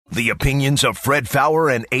The opinions of Fred Faour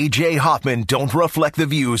and A.J. Hoffman don't reflect the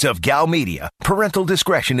views of Gal Media. Parental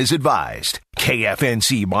discretion is advised.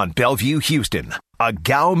 KFNC Mont Bellevue, Houston, a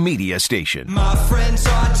Gal Media station. My friends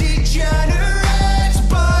are degenerates,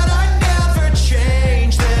 but I never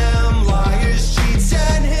change them. Liars, cheats,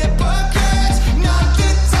 and hypocrites, not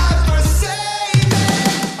the time for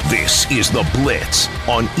saving. This is The Blitz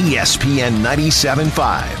on ESPN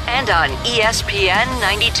 97.5. And on ESPN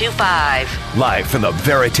 92.5. Live from the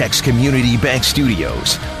Veritex Community Bank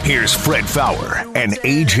Studios, here's Fred Faour and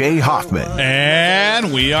A.J. Hoffman.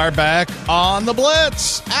 And we are back on The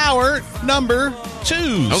Blitz, hour number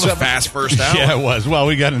 2. That was a fast first hour. Yeah, it was. Well,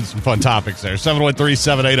 we got into some fun topics there.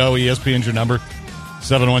 713-780 ESPN's your number.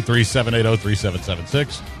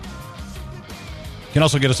 713-780-3776. You can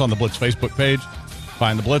also get us on the Blitz Facebook page.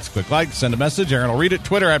 Find the Blitz, click like, send a message. Aaron will read it.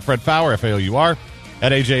 Twitter at Fred Faour, Faour.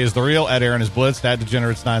 At AJ is the real. At Aaron is Blitz. At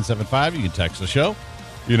Degenerates975. You can text the show.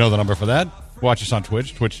 You know the number for that. Watch us on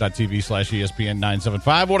Twitch.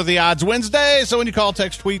 Twitch.tv/ESPN975. What are the odds Wednesday? So when you call,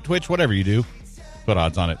 text, tweet, Twitch, whatever you do, put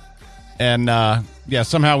odds on it. And,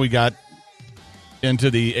 somehow we got into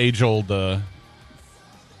the age-old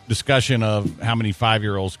discussion of how many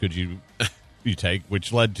 5-year-olds could you take,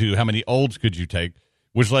 which led to how many olds could you take,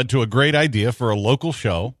 which led to a great idea for a local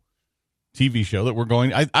show, TV show that we're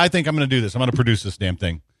going. I think I'm going to do this. I'm going to produce this damn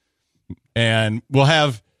thing, and we'll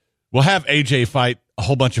have AJ fight a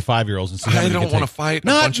whole bunch of 5-year-olds and see. How I don't want to fight.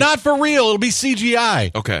 Not for real. It'll be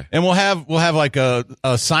CGI. Okay, and we'll have like a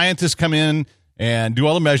scientist come in and do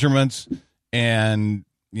all the measurements, and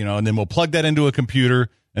and then we'll plug that into a computer,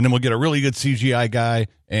 and then we'll get a really good CGI guy,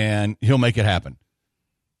 and he'll make it happen.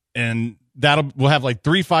 And we'll have like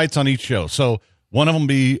 3 fights on each show. So one of them will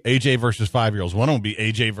be AJ versus 5-year-olds. One of them will be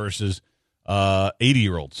AJ versus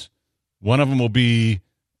 80-year-olds. One of them will be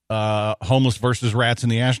homeless versus rats in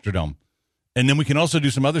the Astrodome. And then we can also do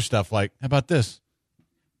some other stuff like, how about this?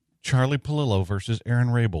 Charlie Palillo versus Aaron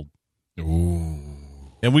Raybould. Ooh.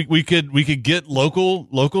 And we could get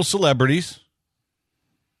local celebrities.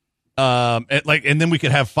 And then we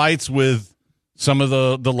could have fights with some of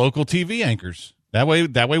the local TV anchors. That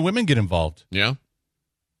way women get involved. Yeah.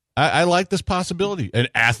 I like this possibility. And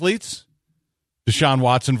athletes, Deshaun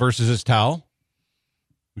Watson versus his towel.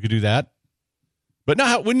 We could do that. But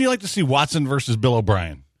now, wouldn't you like to see Watson versus Bill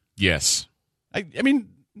O'Brien? Yes. I mean,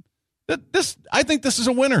 I think this is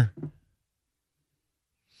a winner.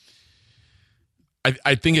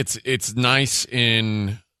 I think it's nice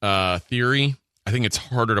in theory. I think it's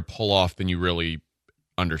harder to pull off than you really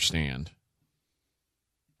understand.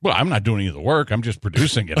 Well, I'm not doing any of the work. I'm just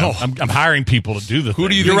producing it. I'm hiring people to do the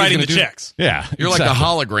thing. You're writing the checks. Yeah, you're exactly. like the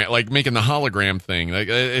hologram, like making the hologram thing. Like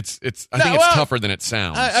I think it's tougher than it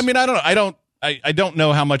sounds. I don't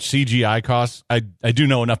know how much CGI costs. I do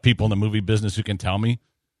know enough people in the movie business who can tell me,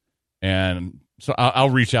 and so I'll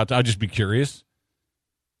reach out. I'll just be curious.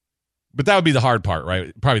 But that would be the hard part,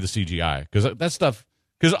 right? Probably the CGI, because that stuff.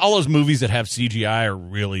 Because all those movies that have CGI are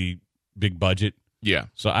really big budget. Yeah.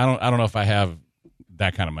 So I don't know if I have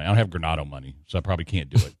that kind of money. I don't have Granado money, so I probably can't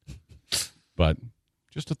do it. But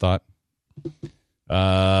just a thought.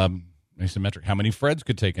 Asymmetric. How many Freds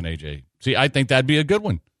could take an AJ? See, I think that'd be a good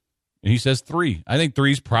one. And he says 3. I think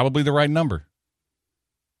 3 is probably the right number.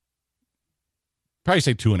 Probably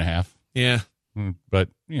say 2.5. Yeah. But,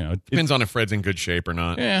 it depends on if Fred's in good shape or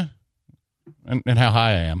not. Yeah. And how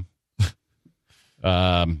high I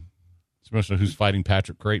am. Especially who's fighting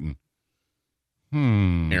Patrick Creighton.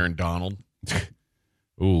 Aaron Donald.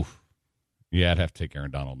 Ooh. Yeah, I'd have to take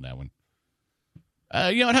Aaron Donald in that one.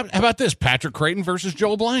 How about this? Patrick Creighton versus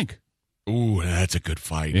Joel Blank. Ooh, that's a good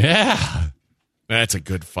fight. Yeah. That's a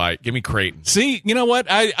good fight. Give me Creighton. See, you know what?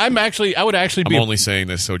 I'm only saying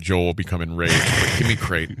this so Joel will become enraged. But give me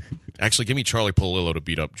Creighton. Actually, give me Charlie Palillo to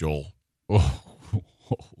beat up Joel. Oh,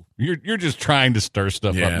 you're just trying to stir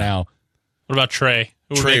stuff up now. What about Trey?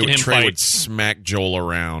 Trey would smack Joel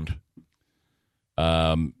around.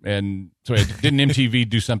 And so didn't MTV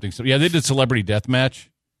do something? So yeah, they did Celebrity Deathmatch,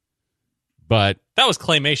 but that was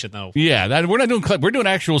claymation, though. Yeah, we're not doing we're doing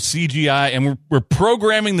actual CGI, and we're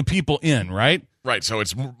programming the people in, right? Right, so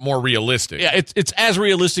it's more realistic. Yeah, it's as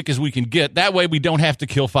realistic as we can get. That way, we don't have to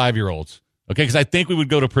kill 5-year-olds. Okay, because I think we would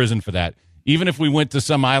go to prison for that, even if we went to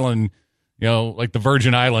some island, like the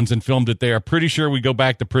Virgin Islands, and filmed it there. Pretty sure we go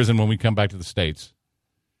back to prison when we come back to the States.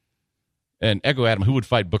 And Echo Adam, who would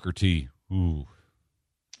fight Booker T? Ooh.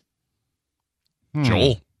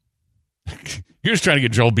 Joel. You're just trying to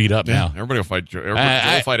get Joel beat up now. Everybody will fight Joel. Joel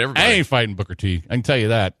will fight everybody. I ain't fighting Booker T. I can tell you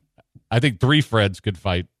that. I think 3 Freds could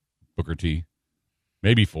fight Booker T.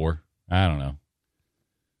 Maybe 4. I don't know.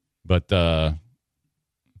 But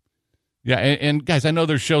Yeah, and guys, I know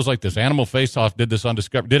there's shows like this. Animal Face Off did this on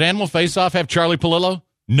Discovery. Did Animal Face Off have Charlie Palillo?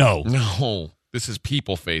 No. No, this is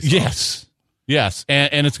People Face Off. Yes.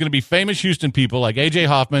 And it's going to be famous Houston people like A.J.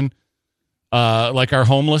 Hoffman, like our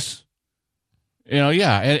homeless.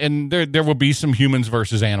 And there will be some humans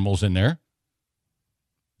versus animals in there.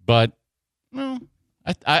 But, no,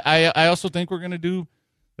 I also think we're going to do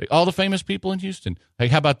all the famous people in Houston. Hey,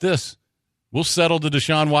 how about this? We'll settle the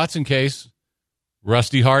Deshaun Watson case.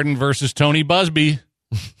 Rusty Harden versus Tony Busby.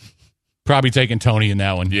 Probably taking Tony in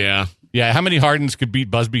that one. Yeah. Yeah, how many Hardens could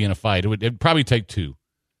beat Busby in a fight? It'd probably take 2.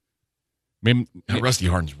 I mean, Rusty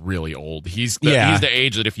Harden's really old. He's the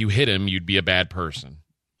age that if you hit him, you'd be a bad person.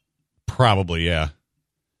 Probably, yeah.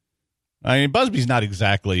 I mean, Busby's not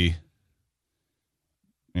exactly,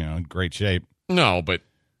 in great shape. No, but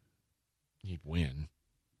he'd win.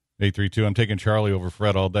 832, I'm taking Charlie over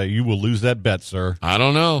Fred all day. You will lose that bet, sir. I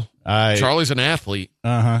don't know. Charlie's an athlete.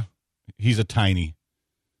 Uh-huh. He's a tiny.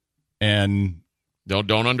 And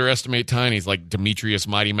don't underestimate tiny. He's like Demetrius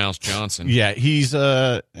Mighty Mouse Johnson. Yeah, he's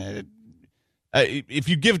if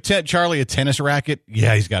you give Charlie a tennis racket,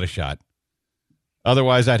 yeah, he's got a shot.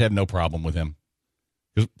 Otherwise, I'd have no problem with him.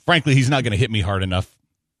 Because frankly, he's not going to hit me hard enough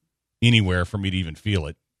anywhere for me to even feel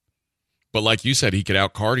it. But like you said, he could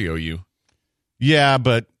out-cardio you. Yeah,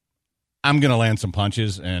 but I'm going to land some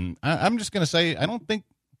punches, and I'm just going to say I don't think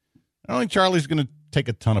Charlie's going to take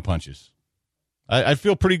a ton of punches. I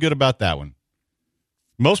feel pretty good about that one.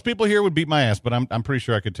 Most people here would beat my ass, but I'm pretty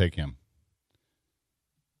sure I could take him.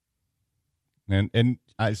 And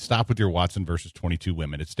I stop with your Watson versus 22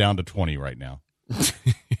 women. It's down to 20 right now.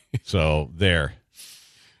 So there.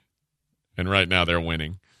 And right now they're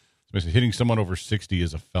winning. Hitting someone over 60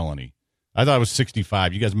 is a felony. I thought it was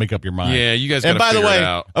 65. You guys make up your mind. Yeah, you guys got to figure it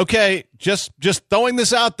out. And by the way, okay, just throwing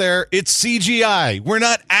this out there, it's CGI. We're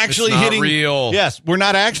not actually it's not hitting. real. Yes, we're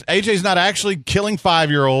not actually. AJ's not actually killing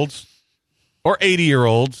 5-year-olds or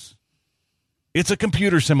 80-year-olds. It's a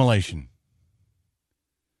computer simulation.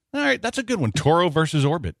 All right, that's a good one. Toro versus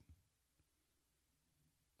Orbit.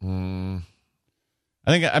 I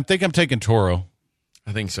think I'm taking Toro.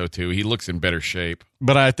 I think so too. He looks in better shape.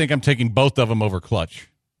 But I think I'm taking both of them over Clutch.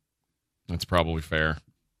 That's probably fair.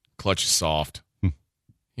 Clutch is soft.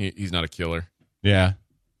 He's not a killer. Yeah.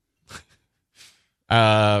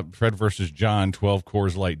 Fred versus John, 12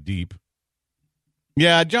 Coors Light deep.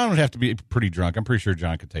 Yeah, John would have to be pretty drunk. I'm pretty sure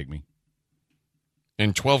John could take me.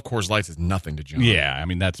 And 12 Coors Lights is nothing to John. Yeah, I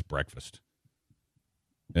mean, that's breakfast.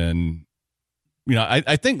 And,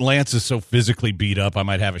 I think Lance is so physically beat up, I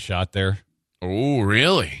might have a shot there. Oh,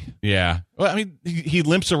 really? Yeah. Well, I mean, he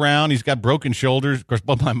limps around. He's got broken shoulders. Of course,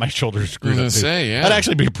 both my shoulders are screwed up. Yeah. That'd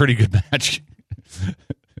actually be a pretty good match.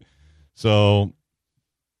 So,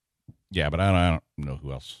 yeah, but I don't know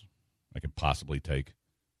who else I could possibly take.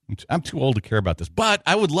 I'm too old to care about this. But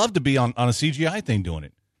I would love to be on a CGI thing doing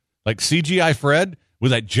it. Like CGI Fred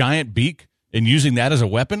with that giant beak and using that as a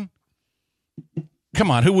weapon.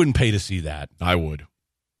 Come on, who wouldn't pay to see that? I would.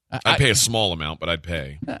 I'd pay a small amount, but I'd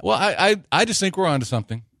pay. Well, I just think we're onto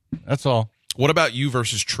something. That's all. What about you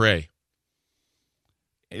versus Trey?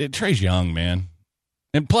 Trey's young, man.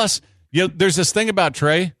 And plus, there's this thing about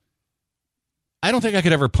Trey. I don't think I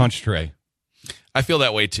could ever punch Trey. I feel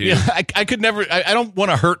that way, too. Yeah, I could never. I don't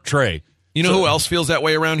want to hurt Trey. You know who else feels that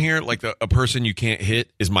way around here? Like a person you can't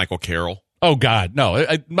hit is Michael Carroll. Oh, God, no.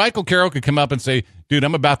 Michael Carroll could come up and say, dude,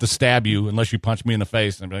 I'm about to stab you unless you punch me in the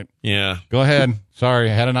face. And I'd be like, yeah. Go ahead. Sorry,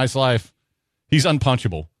 I had a nice life. He's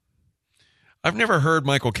unpunchable. I've never heard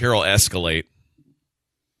Michael Carroll escalate.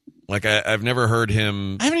 Like, I've never heard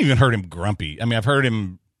him. I haven't even heard him grumpy. I mean, I've heard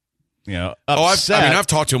him, upset. I've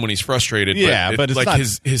talked to him when he's frustrated. Yeah, but it's like not,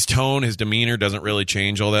 his tone, his demeanor doesn't really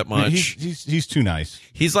change all that much. He's too nice.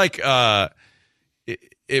 He's like, and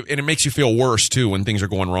it makes you feel worse, too, when things are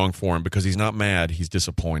going wrong for him because he's not mad. He's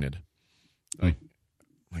disappointed.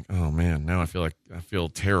 Like, oh, man, now I feel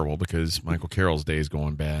terrible because Michael Carroll's day is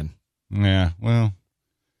going bad. Yeah, well,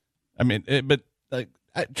 I mean, but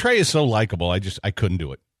Trey is so likable. I couldn't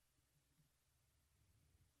do it.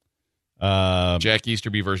 Jack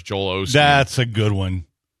Easterby versus Joel Osteen. That's a good one.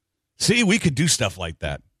 See, we could do stuff like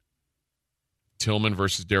that. Tillman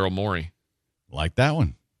versus Daryl Morey. Like that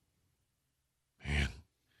one. Man.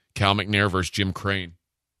 Cal McNair versus Jim Crane.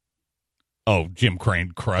 Oh, Jim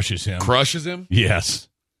Crane crushes him. Crushes him? Yes.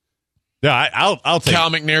 Yeah, I'll take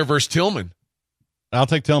Cal McNair versus Tillman. I'll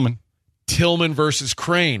take Tillman. Tillman versus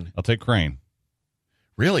Crane. I'll take Crane.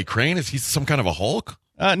 Really? Crane? Is he some kind of a Hulk?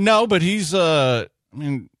 No, but he's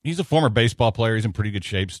he's a former baseball player. He's in pretty good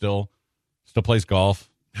shape still. Still plays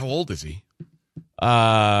golf. How old is he?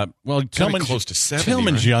 Well, Tillman's close to 70.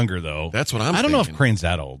 Tillman's right? younger though. That's what I don't know if thinking. Crane's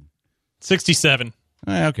that old. 67.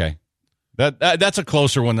 Okay. That's a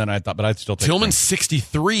closer one than I thought, but I'd still take Tillman's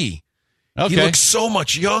 63. Okay. He looks so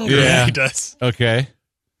much younger. Yeah. He does. Okay.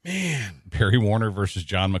 Man. Perry Warner versus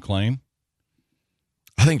John McClain.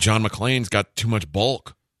 I think John McClain's got too much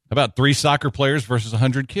bulk. How about 3 soccer players versus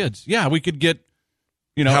 100 kids? Yeah, we could get,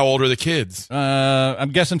 How old are the kids? I'm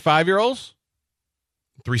guessing 5-year-olds.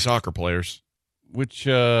 3 soccer players. Which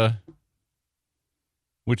 3?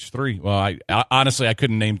 Well, I honestly, I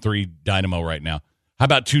couldn't name 3 Dynamo right now. How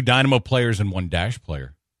about 2 Dynamo players and 1 Dash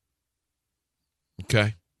player?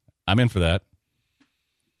 Okay. I'm in for that.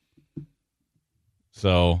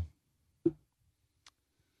 So,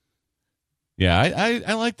 yeah,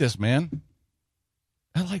 I like this, man.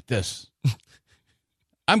 I like this.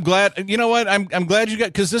 I'm glad. You know what? I'm glad you got,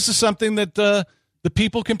 because this is something that the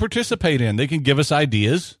people can participate in. They can give us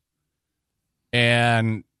ideas,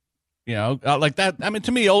 and like that. I mean,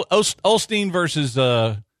 to me, Ulstein versus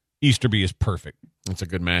Easterby is perfect. It's a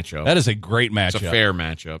good matchup. That is a great matchup. It's a fair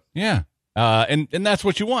matchup. Yeah, and that's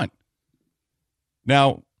what you want.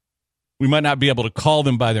 Now, we might not be able to call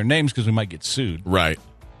them by their names because we might get sued. Right.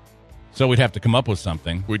 So we'd have to come up with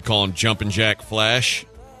something. We'd call him Jumpin' Jack Flash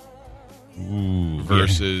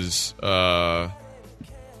versus the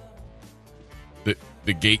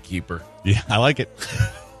gatekeeper. Yeah, I like it.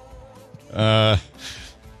 All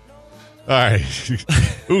right.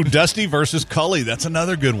 Ooh, Dusty versus Cully. That's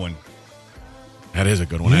another good one. That is a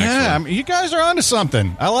good one, Yeah, actually. I mean, you guys are onto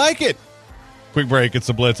something. I like it. Quick break. It's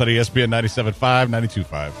the Blitz on ESPN 97.5,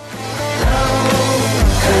 92.5.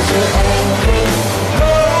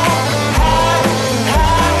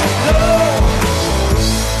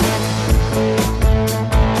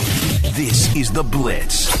 This is the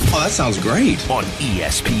Blitz Oh, that sounds great. on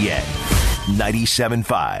ESPN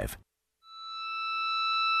 97.5.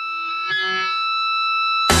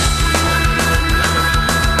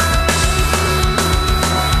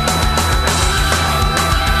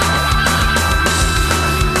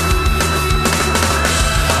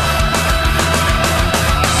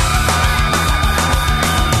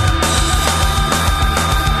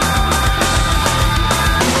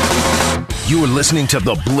 You are listening to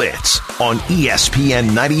The Blitz on ESPN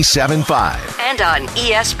 97.5. And on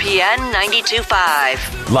ESPN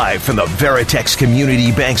 92.5. Live from the Veritex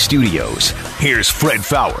Community Bank Studios, here's Fred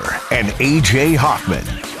Faour and A.J. Hoffman.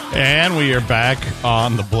 And we are back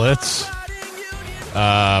on the Blitz.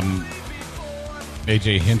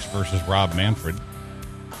 AJ Hinch versus Rob Manfred.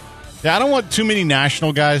 Yeah, I don't want too many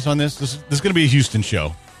national guys on this. This is going to be a Houston show.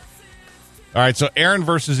 All right, so Aaron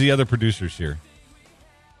versus the other producers here.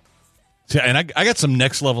 See, and I got some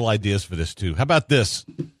next level ideas for this too. How about this?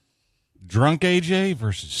 Drunk AJ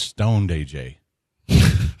versus stoned AJ.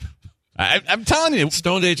 I'm telling you,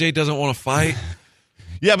 Stoned AJ doesn't want to fight.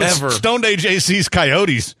 yeah, but Ever. stoned AJ sees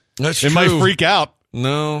coyotes. That's It true. might freak out.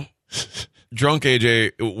 No. Drunk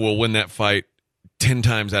AJ will win that fight 10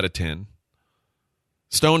 times out of 10.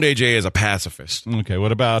 Stoned AJ is a pacifist. Okay,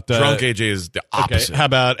 what about Drunk AJ is the Okay, opposite. how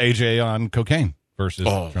about AJ on cocaine versus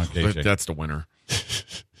drunk AJ? That's the winner.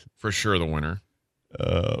 For sure the winner.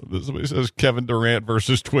 Somebody says Kevin Durant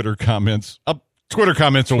versus Twitter comments. Twitter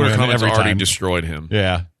comments will Twitter win comments every already time. destroyed him.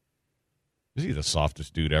 Yeah. Is he the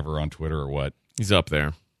softest dude ever on Twitter or what? He's up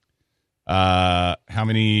there. How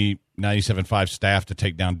many 97.5 staff to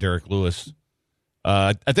take down Derek Lewis?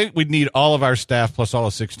 I think we'd need all of our staff plus all the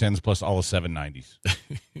 610s plus all the 790s.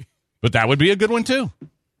 But that would be a good one too.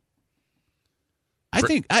 I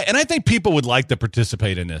think people would like to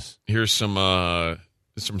participate in this. Here's some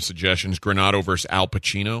suggestions. Granado versus Al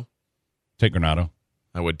Pacino. Take Granado.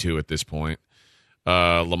 I would too at this point.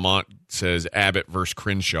 Lamont says Abbott versus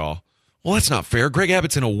Crenshaw. Well, that's not fair. Greg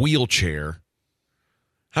Abbott's in a wheelchair.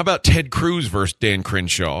 How about Ted Cruz versus Dan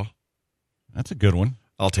Crenshaw? That's a good one.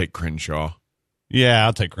 I'll take Crenshaw. Yeah,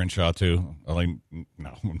 I'll take Crenshaw too. No, I'm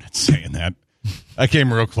not saying that. I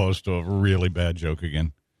came real close to a really bad joke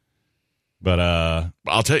again. But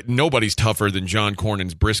I'll take nobody's tougher than John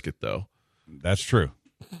Cornyn's brisket, though. that's true.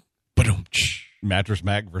 Mattress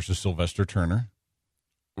Mac versus Sylvester Turner.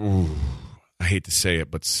 Ooh, I hate to say it,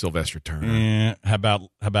 but Sylvester Turner. Yeah. How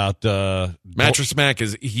about Mattress Mac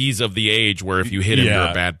he's of the age where if you hit him, you're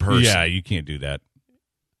a bad person. Yeah, you can't do that.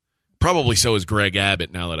 Probably so is Greg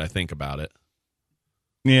Abbott. Now that I think about it.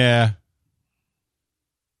 Yeah.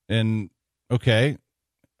 And okay,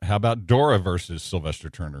 how about Dora versus Sylvester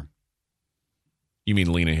Turner? You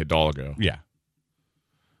mean Lena Hidalgo? Yeah.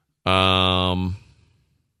 Um,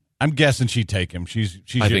 I'm guessing she'd take him. She's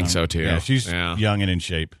I think young. so, too. Yeah, she's Yeah. young and in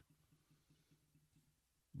shape.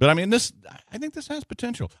 But I mean, I think this has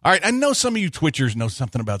potential. All right, I know some of you Twitchers know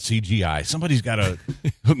something about CGI. Somebody's got to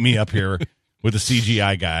hook me up here with a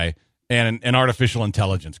CGI guy and an artificial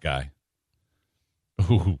intelligence guy.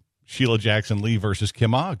 Ooh, Sheila Jackson-Lee versus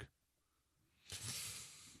Kim Og.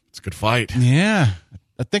 It's a good fight. Yeah,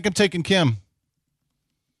 I think I'm taking Kim.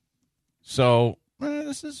 So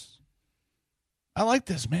I like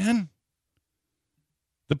this, man.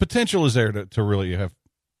 The potential is there to really have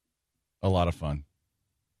a lot of fun.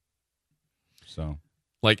 So,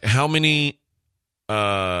 Like how many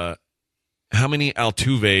Altuves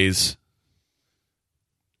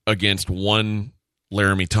against one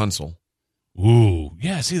Laramie Tunsil? ooh,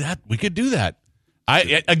 yeah. See that we could do that. I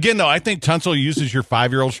think Tunsil uses your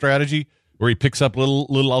 5-year-old strategy where he picks up little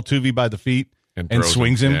Altuve by the feet and throws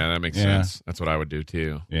swings him. Yeah, that makes sense. That's what I would do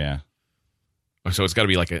too. Yeah. So it's got to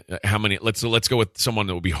be like how many? Let's go with someone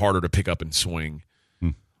that would be harder to pick up and swing.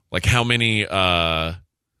 Like how many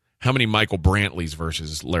Michael Brantleys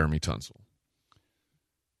versus Laramie Tunsil?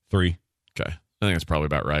 3. Okay, I think that's probably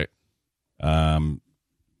about right.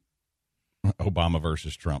 Obama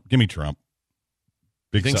versus Trump. Give me Trump.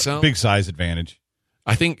 Big Think so? Big size advantage.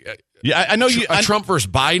 I think. Yeah, I know you. Trump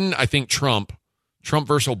versus Biden. I think Trump. Trump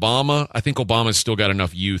versus Obama. I think Obama's still got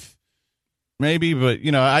enough youth. Maybe, but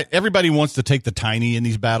everybody wants to take the tiny in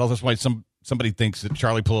these battles. That's why somebody thinks that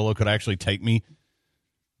Charlie Palillo could actually take me.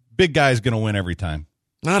 Big guy's going to win every time.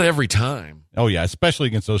 Not every time. Oh yeah, especially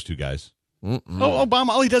against those two guys. Oh, Obama,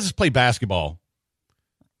 all he does is play basketball.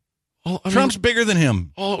 Trump's bigger than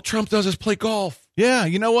him. All Trump does is play golf. Yeah,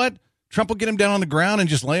 you know what? Trump will get him down on the ground and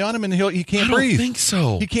just lay on him, and he can't I breathe. don't think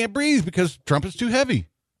so. He can't breathe because Trump is too heavy.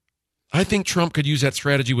 I think Trump could use that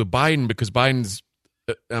strategy with Biden because Biden's.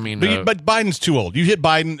 But Biden's too old. You hit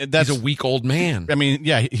Biden, that's he's a weak old man. I mean,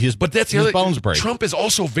 yeah, But that's the his other. bones break. Trump is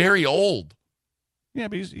also very old. Yeah,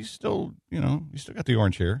 but he's still, he's still got the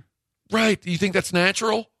orange hair. Right? Do you think that's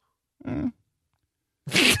natural?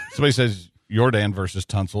 Somebody says Jordan versus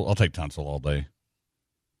Tunsil. I'll take Tunsil all day.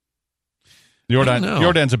 I don't know.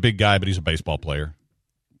 Jordan's a big guy, but he's a baseball player,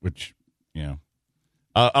 which,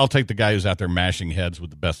 I'll take the guy who's out there mashing heads with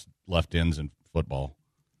the best left ends in football.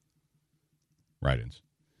 Right ends.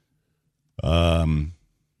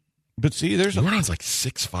 But see, Jordan's like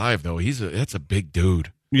 6'5", though. That's a big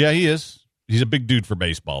dude. Yeah, he is. He's a big dude for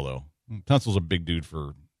baseball, though. Tunsil's a big dude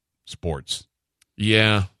for sports.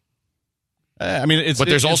 Yeah. I mean, it's a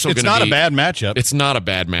bad matchup. It's not a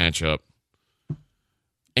bad matchup.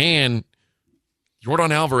 And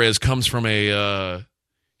Jordan Alvarez comes from a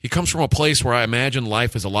place where I imagine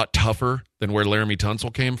life is a lot tougher than where Laramie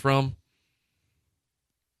Tunsil came from.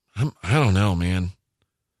 I don't know, man.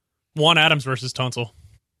 Juan Adams versus Tunsil.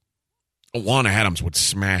 Juan Adams would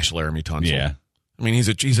smash Laramie Tunsil. Yeah. I mean, he's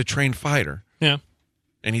a trained fighter. Yeah.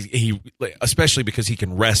 And he especially because he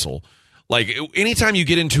can wrestle. Like anytime you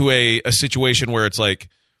get into a situation where it's like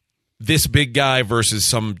this big guy versus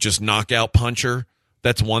some just knockout puncher,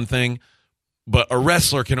 that's one thing. But a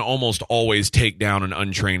wrestler can almost always take down an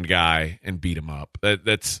untrained guy and beat him up.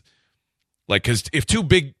 That's like, because if two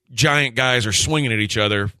big giant guys are swinging at each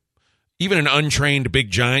other, even an untrained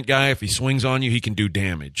big giant guy, if he swings on you, he can do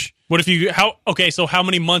damage. What if so how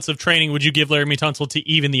many months of training would you give Laramie Tunsil to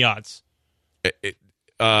even the odds?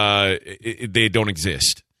 They don't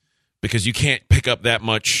exist because you can't pick up that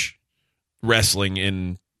much wrestling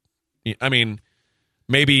in. I mean,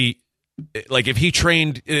 maybe like if he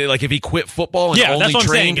trained, like if he quit football and yeah, only that's what I'm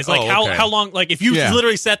saying. trained. It's like how long? Like if you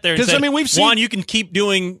literally sat there and said, we've seen, Juan, you can keep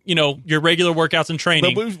doing your regular workouts and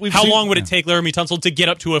training. How long would it take Laramie Tunsil to get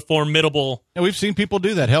up to a formidable? Yeah, we've seen people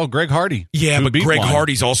do that. Hell, Greg Hardy. Yeah, who but beat Greg Juan.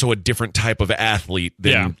 Hardy's also a different type of athlete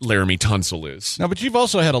than Laramie Tunsil is. No, but you've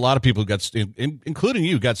also had a lot of people who including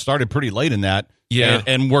you, got started pretty late in that. Yeah.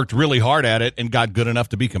 and worked really hard at it and got good enough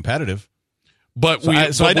to be competitive. But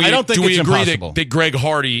I don't think do we it's agree impossible. that Greg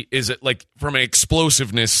Hardy is like from an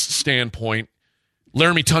explosiveness standpoint,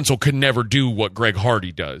 Laramie Tunsil could never do what Greg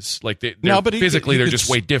Hardy does. Like physically, they're just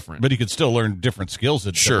way different. But he could still learn different skills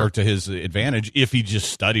that work to his advantage if he just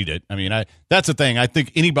studied it. I mean, that's the thing. I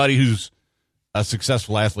think anybody who's a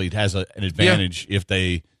successful athlete has an advantage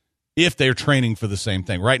if they're training for the same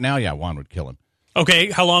thing. Right now, Juan would kill him.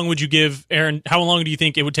 Okay, how long would you give Aaron? How long do you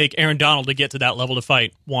think it would take Aaron Donald to get to that level to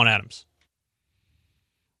fight Juan Adams?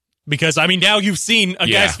 Because, I mean, now you've seen a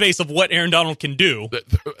guy's face of what Aaron Donald can do.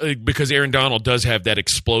 Because Aaron Donald does have that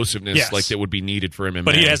explosiveness like that would be needed for MMA.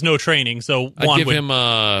 But he has no training, so I'd give him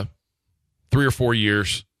 3 or 4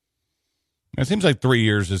 years. It seems like 3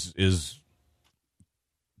 years is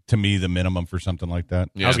to me, the minimum for something like that.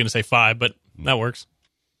 Yeah. I was going to say 5, but that works.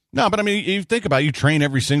 No, but I mean, you think about it, you train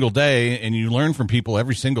every single day, and you learn from people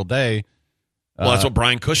every single day. Well, that's what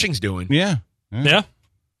Brian Cushing's doing. Yeah.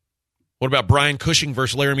 What about Brian Cushing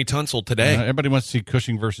versus Laramie Tunsil today? Everybody wants to see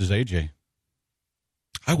Cushing versus AJ.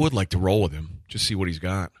 I would like to roll with him. Just see what he's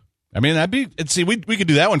got. I mean, we could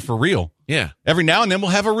do that one for real. Yeah. Every now and then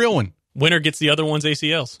we'll have a real one. Winner gets the other one's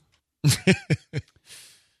ACLs.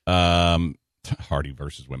 Hardy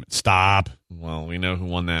versus women. Stop. Well, we know who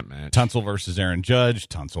won that match. Tunsil versus Aaron Judge.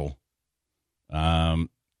 Tunsil.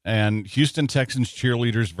 And Houston Texans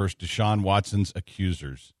cheerleaders versus Deshaun Watson's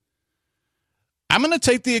accusers. I'm going to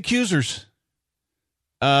take the accusers.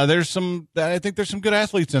 I think there's some good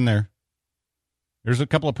athletes in there. There's a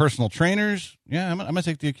couple of personal trainers. Yeah, I'm going to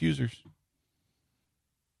take the accusers.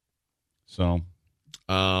 So.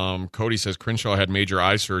 Cody says Crenshaw had major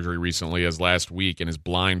eye surgery recently as last week and is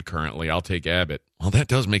blind currently. I'll take Abbott. Well, that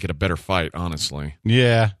does make it a better fight, honestly.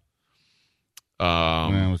 Yeah.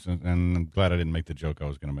 And I'm glad I didn't make the joke I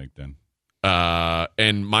was going to make then.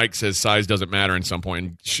 And Mike says size doesn't matter in some point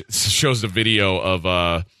and shows the video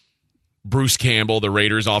of Bruce Campbell, the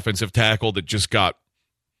Raiders offensive tackle that just got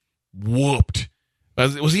whooped.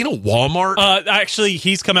 Was he in a Walmart? Actually,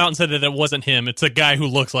 he's come out and said that it wasn't him. It's a guy who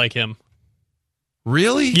looks like him.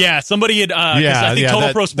 Really? Yeah, somebody had. I think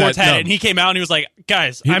Total Pro Sports had it, and he came out and he was like,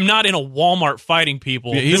 "Guys, I'm not in a Walmart fighting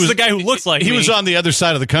people. This is a guy who looks like he me." was on the other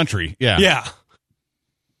side of the country. Yeah,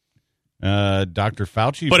 yeah. Dr.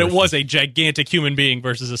 Fauci, but it was a gigantic human being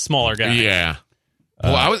versus a smaller guy. Yeah.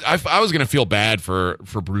 Well, I was going to feel bad for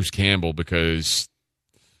Bruce Campbell because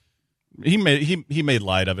he made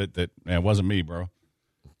light of it that it wasn't me, bro.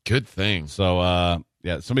 Good thing. So.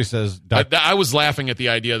 Yeah, somebody says... I was laughing at the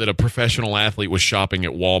idea that a professional athlete was shopping at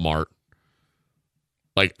Walmart.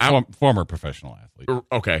 Like former professional athlete.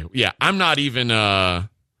 Okay, yeah. I'm not even... I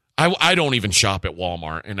don't even shop at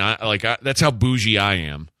Walmart, and that's how bougie I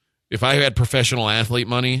am. If I had professional athlete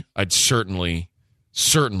money, I'd certainly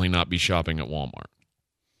not be shopping at Walmart.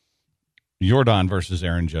 Jordan versus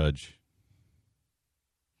Aaron Judge.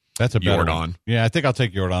 That's a better Jordan. One. Yeah, I think I'll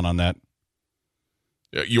take Jordan on that.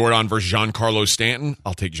 Jordan versus Giancarlo Stanton.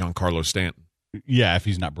 I'll take Giancarlo Stanton. Yeah, if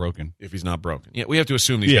he's not broken. Yeah, we have to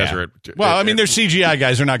assume these guys are. They're CGI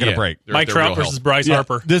guys. They're not going to break. Mike Trout versus Bryce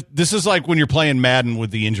Harper. This is like when you're playing Madden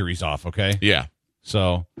with the injuries off. Okay. Yeah.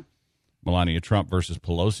 So, Melania Trump versus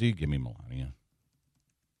Pelosi. Give me Melania.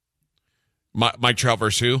 Mike Trout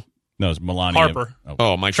versus who? No, it's Melania Harper.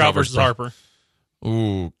 Oh, Mike Trout versus Harper.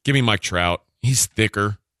 Ooh, give me Mike Trout. He's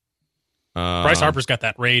thicker. Bryce Harper's got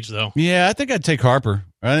that rage, though. Yeah, I think I'd take Harper.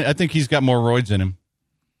 I think he's got more roids in him.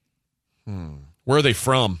 Where are they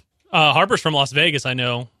from? Harper's from Las Vegas, I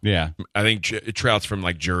know. Yeah. I think Trout's from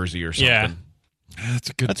like Jersey or something. Yeah.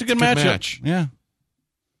 That's a good match. Yeah.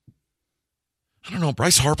 I don't know.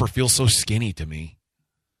 Bryce Harper feels so skinny to me.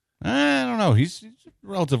 I don't know. He's a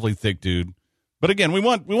relatively thick dude. But again, we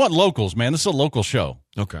want locals, man. This is a local show.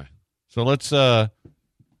 Okay. So let's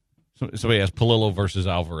somebody has Palillo versus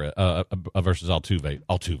Alvarez versus Altuve.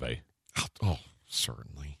 Altuve. Oh,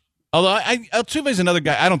 certainly. Although Altuve's another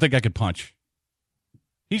guy I don't think I could punch.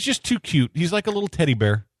 He's just too cute. He's like a little teddy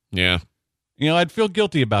bear. Yeah. I'd feel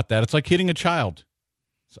guilty about that. It's like hitting a child.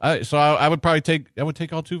 So I would probably take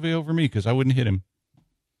Altuve over me because I wouldn't hit him.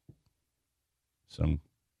 So,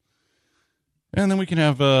 and then we can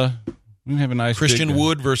have a nice Christian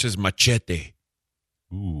Wood versus Machete.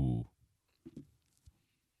 Ooh.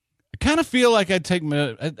 I kind of feel like I'd take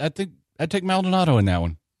Maldonado in that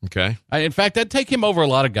one. Okay. In fact, I'd take him over a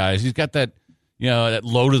lot of guys. He's got that, that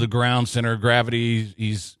low to the ground center of gravity.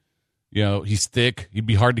 He's thick. He'd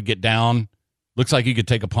be hard to get down. Looks like he could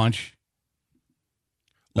take a punch.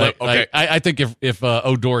 Okay. I think if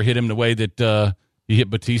Odor hit him the way that he hit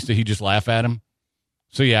Batista, he'd just laugh at him.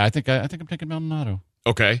 So yeah, I think I'm taking Maldonado.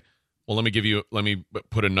 Okay. Well, let me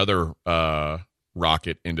put another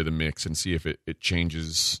rocket into the mix and see if it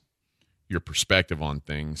changes your perspective on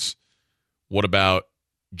things. What about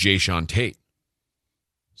Jayshawn Tate?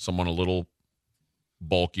 Someone a little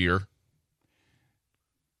bulkier.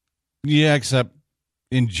 Yeah, except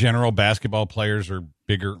in general, basketball players are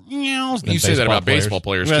bigger. You say that about baseball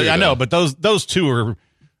players too. I know, but those two are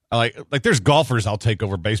like there's golfers I'll take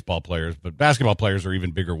over baseball players, but basketball players are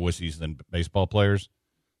even bigger wussies than baseball players.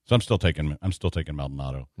 So I'm still taking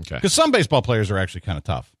Maldonado. Okay. Because some baseball players are actually kind of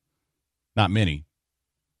tough. Not many.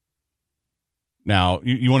 Now,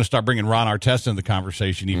 you want to start bringing Ron Artest into the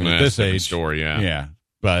conversation even at this age. Story, yeah. Yeah.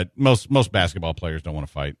 But most basketball players don't want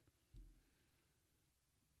to fight.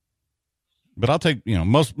 But I'll take,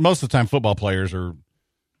 most of the time football players are,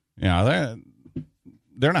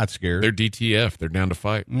 they're not scared. They're DTF. They're down to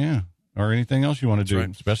fight. Yeah. Or anything else you want to do,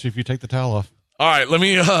 especially if you take the towel off. All right, let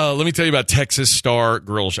me tell you about Texas Star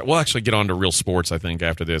Grill Shop. We'll actually get on to real sports, I think,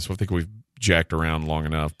 after this. I think we've jacked around long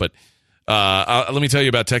enough. But Let me tell you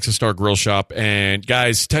about Texas Star Grill Shop. And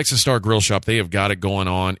guys, Texas Star Grill Shop, they have got it going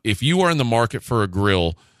on. If you are in the market for a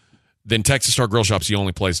grill, then Texas Star Grill Shop's the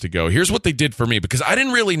only place to go. Here's what they did for me, because I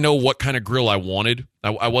didn't really know what kind of grill I wanted.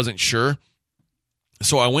 I wasn't sure.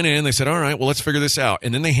 So I went in and they said, all right, well, let's figure this out.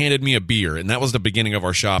 And then they handed me a beer, and that was the beginning of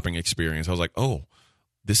our shopping experience. I was like, oh,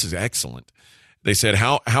 this is excellent. They said,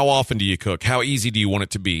 how often do you cook? How easy do you want it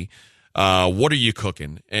to be? What are you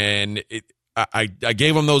cooking? And I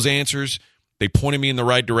gave them those answers. They pointed me in the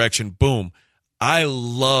right direction. Boom. I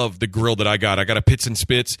love the grill that I got. I got a Pits and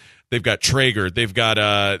Spits. They've got Traeger. They've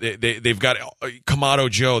got they've got Kamado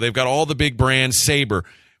Joe. They've got all the big brands, Sabre.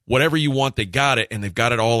 Whatever you want, they got it, and they've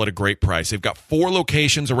got it all at a great price. They've got 4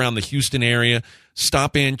 locations around the Houston area.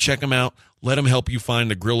 Stop in, check them out. Let them help you find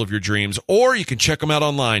the grill of your dreams. Or you can check them out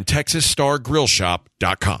online,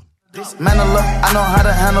 TexasStarGrillShop.com. Manila, I know how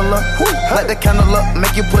to handle her. Light the candle up,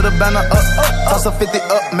 make you put a banner up. Toss a 50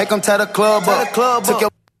 up, make them tie the club up. Took your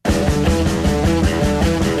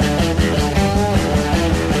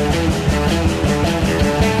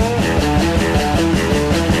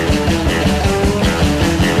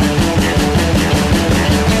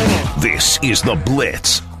This is The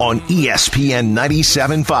Blitz on ESPN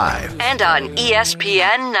 97.5. And on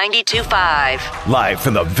ESPN 92.5. Live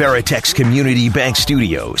from the Veritex Community Bank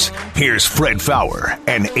Studios, here's Fred Faour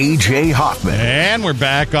and AJ Hoffman. And we're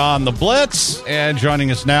back on The Blitz. And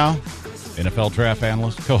joining us now, NFL draft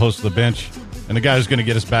analyst, co-host of The Bench, and the guy who's going to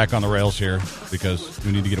get us back on the rails here because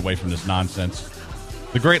we need to get away from this nonsense,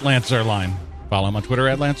 the great Lance Zierlein. Follow him on Twitter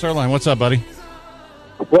at Lance Zierlein. What's up, buddy?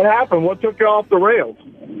 What happened? What took you off the rails?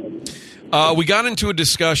 We got into a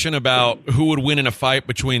discussion about who would win in a fight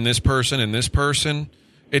between this person and this person.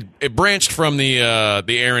 It branched from the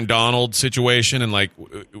Aaron Donald situation and, like,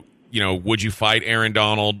 you know, would you fight Aaron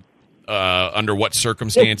Donald? Under what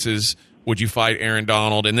circumstances would you fight Aaron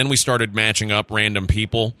Donald? And then we started matching up random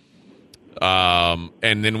people. And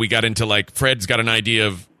then we got into, like, Fred's got an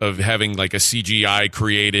idea of having, like, a CGI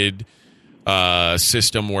created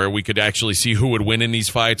system where we could actually see who would win in these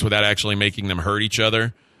fights without actually making them hurt each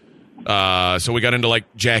other. So we got into,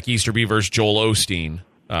 like, Jack Easterby versus Joel Osteen.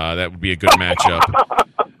 That would be a good matchup.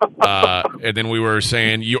 And then we were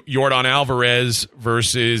saying Yordan Alvarez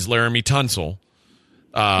versus Laramie Tunsil.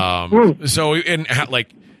 So, and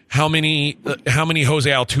how many Jose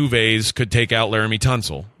Altuves could take out Laramie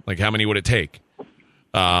Tunsil? Like, how many would it take?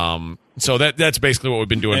 So that's basically what we've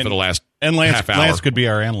been doing for the last half hour. Lance could be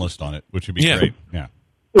our analyst on it, which would be great. Yeah.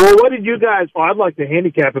 Well, what did you guys? Well, I'd like to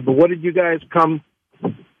handicap it, but what did you guys come?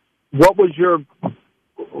 What was your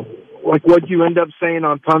what did you end up saying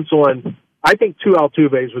on Tunsil? And I think 2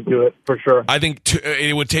 Altuves would do it for sure. I think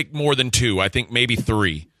it would take more than 2. I think maybe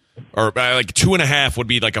 3. Or like 2.5 would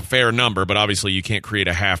be like a fair number, but obviously you can't create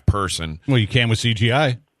a half person. Well, you can with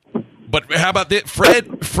CGI. But how about this? Fred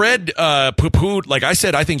poo-pooed. Like I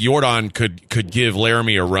said, I think Yordan could give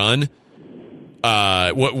Laramie a run.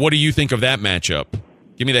 What do you think of that matchup?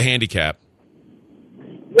 Give me the handicap.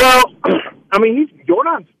 Well, I mean,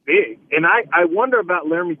 Yordan's big, and I wonder about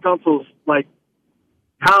Laramie Tunsil's, like,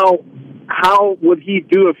 how would he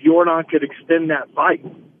do if Yordan could extend that fight?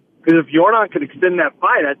 Because if Yordan could extend that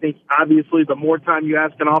fight, I think obviously the more time you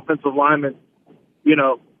ask an offensive lineman, you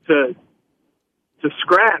know, to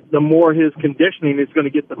scrap, the more his conditioning is going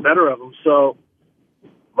to get the better of him. So,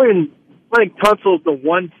 I mean, I think Tunsil's the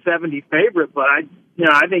 170 favorite, but I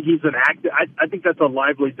think he's an active. I think that's a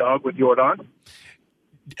lively dog with Yordan.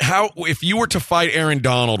 If you were to fight Aaron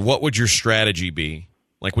Donald, what would your strategy be?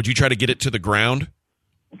 Like, would you try to get it to the ground?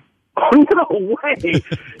 Oh, no way.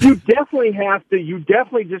 You definitely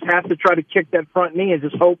just have to try to kick that front knee and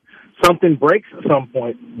just hope something breaks at some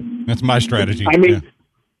point. That's my strategy. I mean,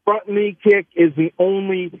 front knee kick is the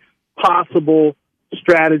only possible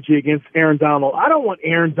strategy against Aaron Donald. I don't want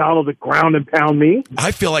Aaron Donald to ground and pound me.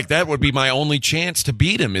 I feel like that would be my only chance to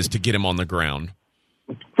beat him, is to get him on the ground.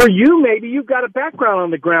 For you, maybe you've got a background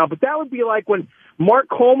on the ground, but that would be like when Mark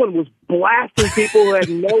Coleman was blasting people who had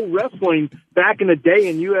no wrestling back in the day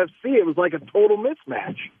in UFC. It was like a total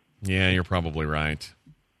mismatch. Yeah, you're probably right.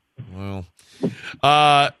 Well,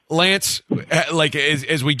 Lance, like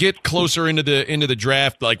as we get closer into the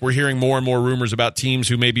draft, like we're hearing more and more rumors about teams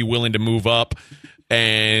who may be willing to move up,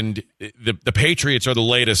 and the Patriots are the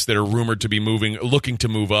latest that are rumored to be looking to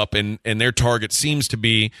move up, and their target seems to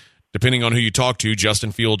be, depending on who you talk to,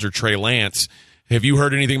 Justin Fields or Trey Lance. Have you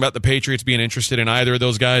heard anything about the Patriots being interested in either of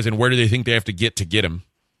those guys, and where do they think they have to get him?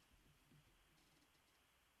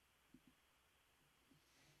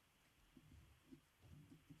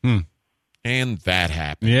 And that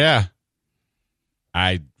happened. Yeah.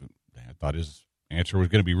 I thought his answer was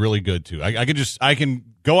going to be really good too. I can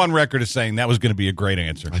go on record as saying that was going to be a great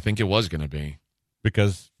answer. I think it was going to be,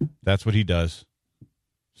 because that's what he does.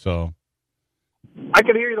 So I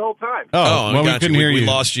could hear you the whole time. well, we couldn't hear you. We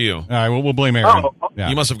lost you. All right, we'll blame Aaron. Oh, Yeah.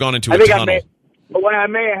 You must have gone into I a think tunnel. I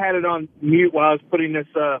may have had it on mute while I was putting this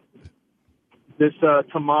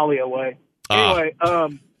tamale away. Anyway,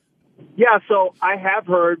 yeah. So I have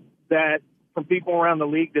heard that from people around the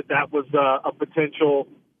league that was a potential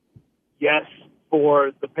yes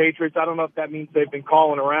for the Patriots. I don't know if that means they've been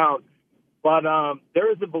calling around, but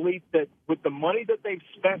there is a belief that with the money that they've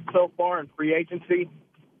spent so far in free agency,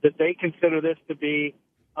 that they consider this to be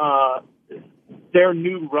their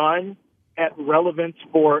new run at relevance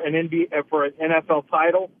for an NFL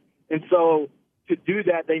title. And so to do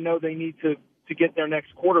that, they know they need to get their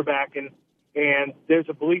next quarterback, and there's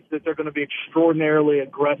a belief that they're going to be extraordinarily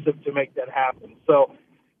aggressive to make that happen. So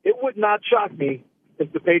it would not shock me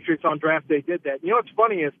if the Patriots on draft day did that. You know what's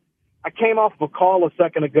funny is I came off of a call a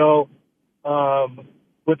second ago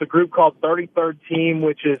with a group called 33rd Team,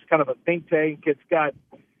 which is kind of a think tank. It's got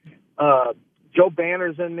Joe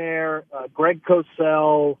Banner's in there, Greg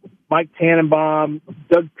Cosell, Mike Tannenbaum,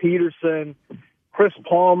 Doug Peterson, Chris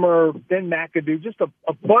Palmer, Ben McAdoo, just a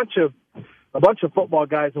bunch of football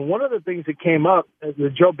guys. And one of the things that came up, as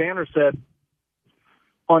Joe Banner said,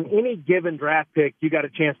 on any given draft pick, you got a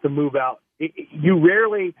chance to move out. You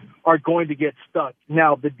rarely are going to get stuck.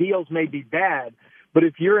 Now, the deals may be bad, but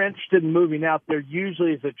if you're interested in moving out, there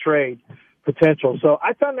usually is a trade potential. So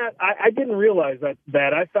I found that I didn't realize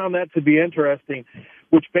that. I found that to be interesting,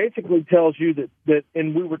 which basically tells you that,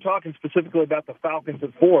 and we were talking specifically about the Falcons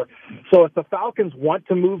at 4. So if the Falcons want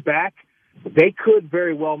to move back, they could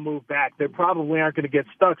very well move back. They probably aren't going to get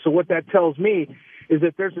stuck. So what that tells me is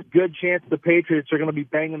that there's a good chance the Patriots are going to be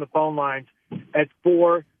banging the phone lines at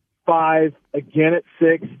 4, 5, again at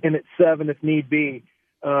 6, and at 7 if need be,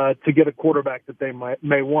 to get a quarterback that they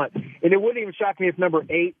may want. And it wouldn't even shock me if number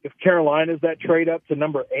 8, if Carolina's that trade up to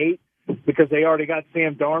number 8, because they already got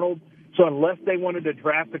Sam Darnold. So unless they wanted to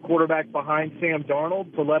draft a quarterback behind Sam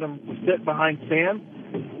Darnold to let him sit behind Sam,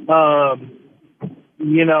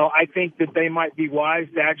 I think that they might be wise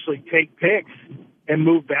to actually take picks and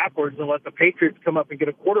move backwards and let the Patriots come up and get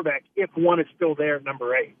a quarterback if one is still there at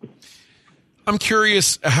number 8. I'm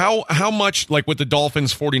curious how much, like with the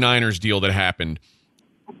Dolphins 49ers deal that happened,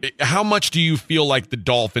 how much do you feel like the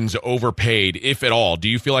Dolphins overpaid, if at all? Do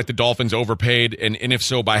you feel like the Dolphins overpaid, and if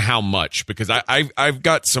so, by how much? Because I've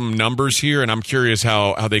got some numbers here, and I'm curious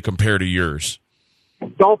how they compare to yours.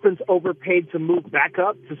 Dolphins overpaid to move back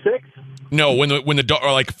up to 6? No, when for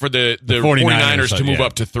the 49ers to move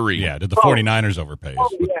up to 3. Yeah, did the 49ers overpay? Oh,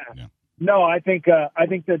 yeah. No, I think that I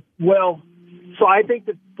think the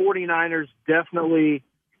 49ers definitely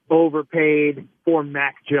overpaid for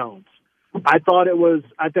Mac Jones. I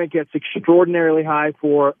think it's extraordinarily high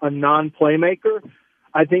for a non-playmaker.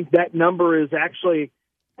 I think that number is actually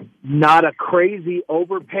not a crazy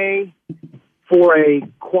overpay for a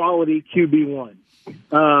quality QB1.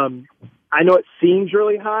 I know it seems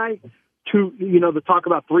really high to talk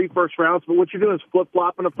about 3 first rounds, but what you're doing is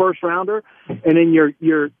flip-flopping a first rounder, and then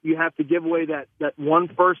you have to give away that 1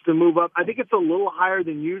 first to move up. I think it's a little higher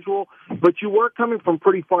than usual, but you were coming from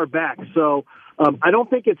pretty far back. So I don't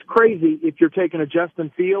think it's crazy if you're taking a Justin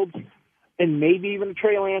Fields and maybe even a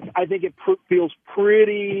Trey Lance. I think it feels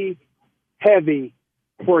pretty heavy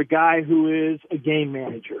for a guy who is a game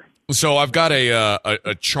manager. So I've got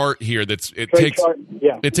a chart here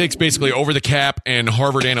it takes basically over the cap and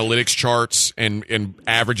Harvard Analytics charts and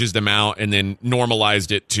averages them out, and then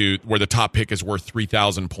normalized it to where the top pick is worth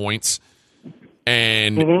 3,000 points.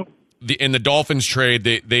 And in the Dolphins trade,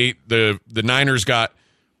 the Niners got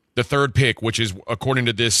the 3rd pick, which is, according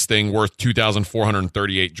to this thing, worth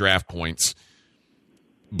 2,438 draft points.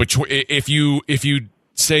 But if you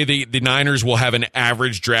say the Niners will have an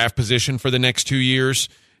average draft position for the next 2 years,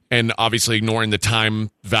 and obviously ignoring the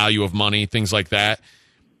time value of money, things like that,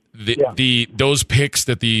 those picks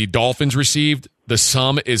that the Dolphins received, the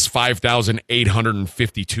sum is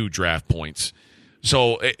 5,852 draft points.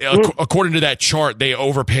 So according to that chart, they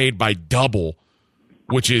overpaid by double,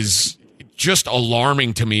 which is just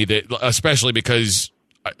alarming to me, that especially because,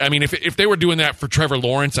 I mean, if they were doing that for Trevor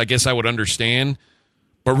Lawrence, I guess I would understand.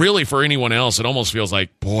 But really, for anyone else, it almost feels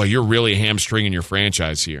like, boy, you're really hamstringing your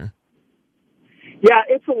franchise here. Yeah,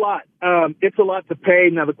 it's a lot. It's a lot to pay.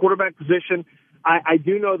 Now, the quarterback position, I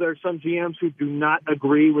do know there are some GMs who do not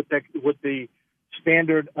agree with the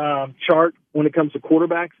standard chart when it comes to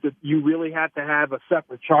quarterbacks, that you really have to have a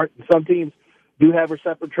separate chart. And some teams do have a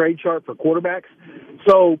separate trade chart for quarterbacks.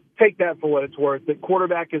 So take that for what it's worth. That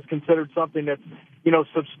quarterback is considered something that's,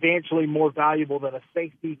 substantially more valuable than a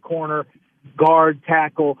safety, corner, guard,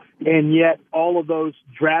 tackle, and yet all of those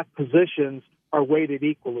draft positions are weighted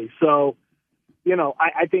equally. So,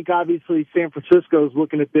 I think obviously San Francisco is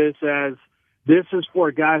looking at this as this is for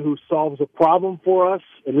a guy who solves a problem for us,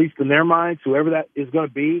 at least in their minds, whoever that is going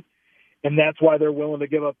to be, and that's why they're willing to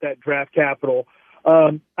give up that draft capital.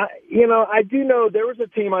 I do know there was a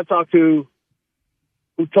team I talked to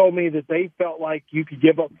who told me that they felt like you could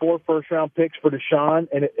give up 4 first-round picks for Deshaun,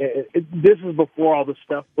 and this is before all the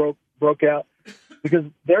stuff broke out, because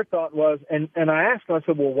their thought was, and I asked them, I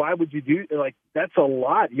said, well, why would you do, like, that's a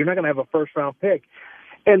lot. You're not going to have a first-round pick.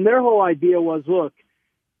 And their whole idea was, look,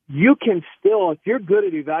 you can still, if you're good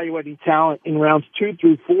at evaluating talent in rounds 2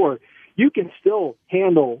 through 4, you can still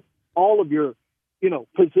handle all of your,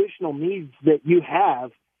 positional needs that you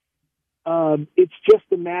have. It's just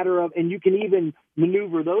a matter of, and you can even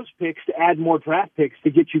maneuver those picks to add more draft picks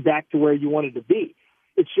to get you back to where you wanted to be.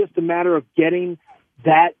 It's just a matter of getting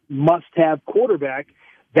that must-have quarterback.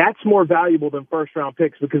 That's more valuable than first-round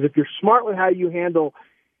picks, because if you're smart with how you handle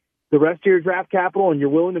the rest of your draft capital and you're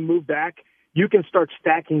willing to move back, you can start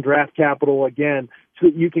stacking draft capital again so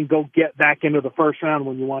that you can go get back into the first round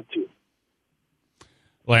when you want to.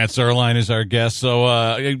 Lance Zierlein is our guest.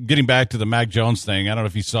 So getting back to the Mac Jones thing, I don't know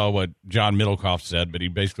if you saw what John Middlecoff said, but he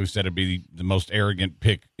basically said it'd be the most arrogant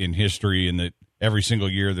pick in history, and that every single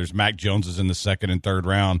year there's Mac Joneses in the second and third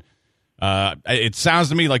round. It sounds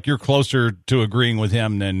to me like you're closer to agreeing with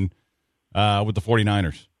him than with the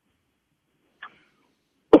 49ers.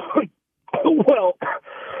 Well,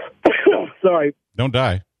 sorry. Don't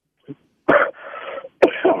die.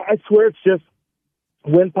 I swear it's just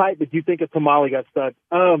windpipe, but you think a tamale got stuck.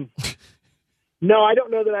 No, I don't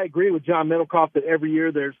know that I agree with John Middlecoff that every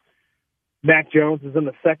year there's Mac Jones is in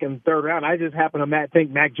the second and third round. I just happen to think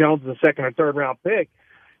Mac Jones is a second or third round pick.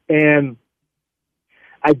 And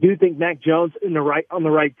I do think Mac Jones on the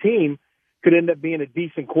right team could end up being a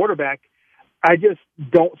decent quarterback. I just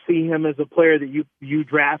don't see him as a player that you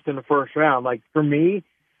draft in the first round. Like, for me,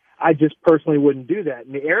 I just personally wouldn't do that.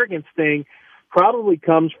 And the arrogance thing probably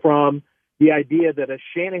comes from the idea that a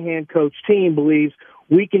Shanahan coach team believes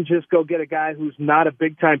we can just go get a guy who's not a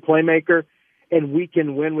big-time playmaker and we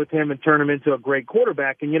can win with him and turn him into a great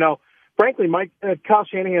quarterback. And, frankly, Kyle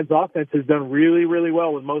Shanahan's offense has done really, really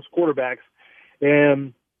well with most quarterbacks.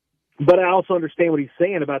 But I also understand what he's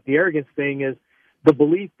saying about the arrogance thing is the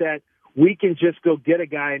belief that we can just go get a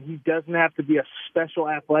guy and he doesn't have to be a special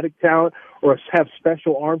athletic talent or have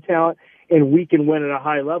special arm talent, and we can win at a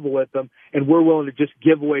high level with them, and we're willing to just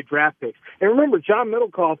give away draft picks. And remember, John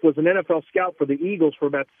Middlecoff was an NFL scout for the Eagles for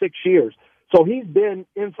about 6 years, so he's been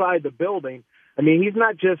inside the building. I mean, he's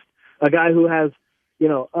not just a guy who has,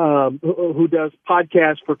 who does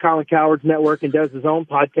podcasts for Colin Cowherd's network and does his own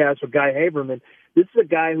podcast with Guy Haberman. This is a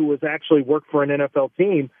guy who has actually worked for an NFL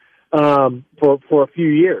team for a few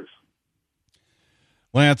years.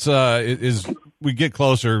 Lance, as we get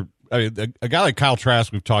closer, I mean, a guy like Kyle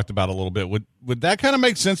Trask we've talked about a little bit. Would that kind of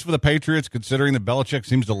make sense for the Patriots, considering that Belichick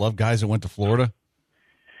seems to love guys that went to Florida?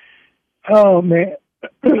 Oh, man.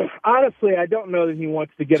 Honestly, I don't know that he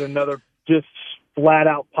wants to get another just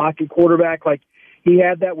flat-out pocket quarterback. Like, he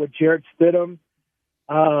had that with Jarrett Stidham.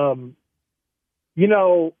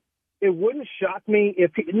 It wouldn't shock me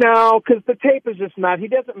if because the tape is just not – he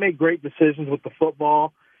doesn't make great decisions with the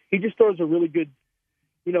football. He just throws a really good,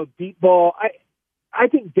 deep ball. I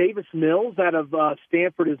think Davis Mills out of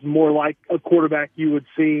Stanford is more like a quarterback you would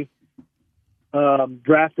see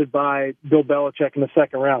drafted by Bill Belichick in the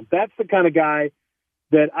second round. That's the kind of guy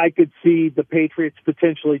that I could see the Patriots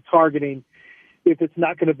potentially targeting if it's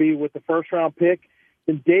not going to be with the first-round pick.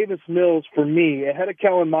 Then Davis Mills, for me, ahead of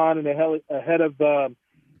Kellen Mond and ahead of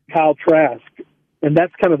Kyle Trask, and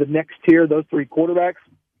that's kind of the next tier, those three quarterbacks.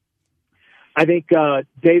 I think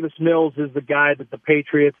Davis Mills is the guy that the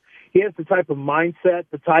Patriots – he has the type of mindset,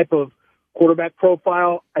 the type of quarterback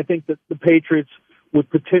profile I think that the Patriots would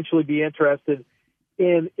potentially be interested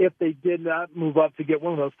in if they did not move up to get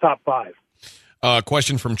one of those top five.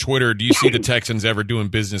 Question from Twitter. Do you see the Texans ever doing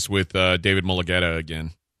business with David Mulligetta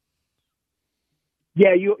again?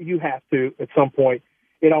 Yeah, you have to at some point.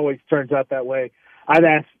 It always turns out that way. I've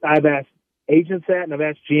asked agents that, and I've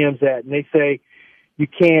asked GMs that, and they say you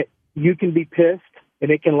can be pissed and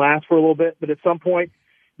it can last for a little bit, but at some point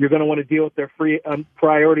you're going to want to deal with their free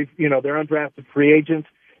priority, their undrafted free agents.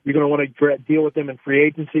 You're going to want to deal with them in free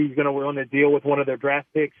agency. You're going to want to deal with one of their draft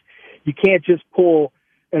picks. You can't just pull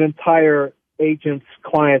an entire agent's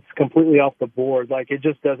clients completely off the board. Like, it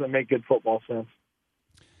just doesn't make good football sense.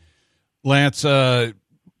 Lance,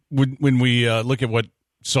 when we look at what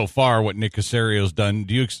Nick Casario's done,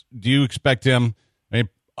 do you expect him? I mean,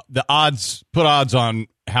 put odds on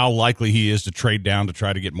how likely he is to trade down to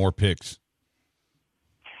try to get more picks.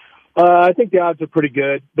 I think the odds are pretty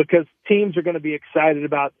good because teams are going to be excited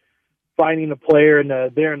about finding a player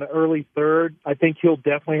there in the early third. I think he'll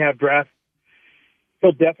definitely have draft.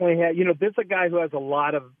 He'll definitely have, this is a guy who has a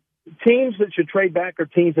lot of teams that should trade back are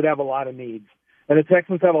teams that have a lot of needs. And the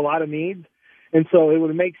Texans have a lot of needs. And so it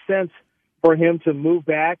would make sense for him to move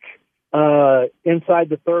back inside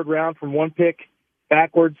the third round from one pick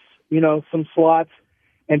backwards, some slots,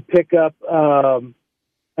 and pick up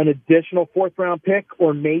an additional fourth-round pick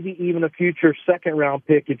or maybe even a future second-round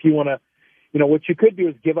pick if you want to. What you could do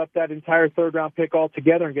is give up that entire third-round pick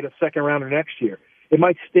altogether and get a second-rounder next year. It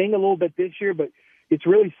might sting a little bit this year, but it's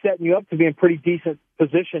really setting you up to be in pretty decent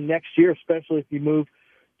position next year, especially if you move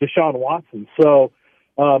Deshaun Watson. So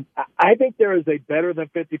I think there is a better than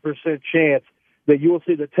 50% chance that you will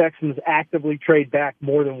see the Texans actively trade back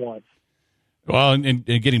more than once. Well, and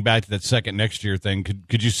getting back to that second next year thing,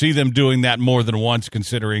 could you see them doing that more than once,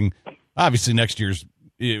 considering obviously next year's,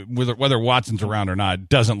 whether Watson's around or not,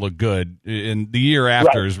 doesn't look good. And the year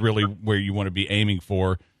after is really where you want to be aiming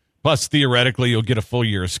for. Plus, theoretically, you'll get a full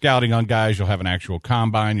year of scouting on guys. You'll have an actual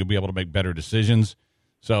combine. You'll be able to make better decisions.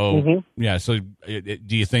 So, So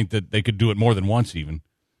do you think that they could do it more than once even?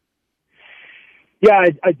 Yeah,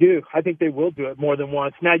 I do. I think they will do it more than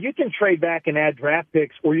once. Now, you can trade back and add draft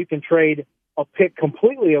picks, or you can trade a pick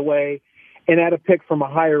completely away and add a pick from a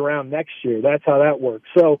higher round next year. That's how that works.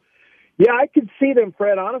 So, yeah, I could see them,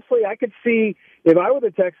 Fred. Honestly, I could see if I were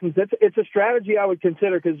the Texans, it's a strategy I would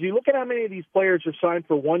consider because you look at how many of these players are signed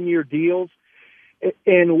for one-year deals,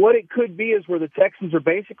 and what it could be is where the Texans are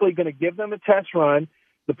basically going to give them a test run.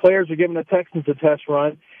 The players are giving the Texans a test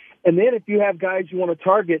run. And then if you have guys you want to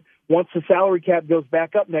target, once the salary cap goes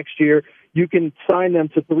back up next year, you can sign them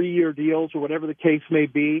to 3-year deals or whatever the case may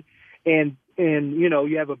be. And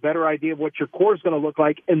you have a better idea of what your core is going to look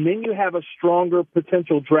like. And then you have a stronger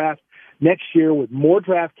potential draft next year with more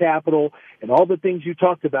draft capital and all the things you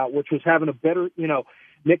talked about, which was having a better,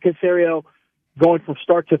 Nick Caserio going from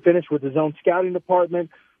start to finish with his own scouting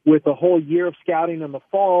department, with a whole year of scouting in the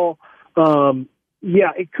fall.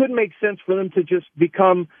 It could make sense for them to just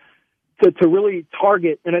become to really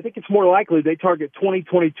target, and I think it's more likely they target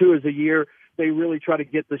 2022 as a year they really try to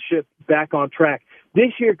get the ship back on track.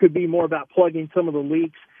 This year could be more about plugging some of the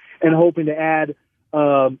leaks and hoping to add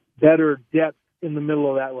better depth in the middle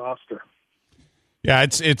of that roster. Yeah,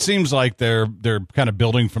 it seems like they're kind of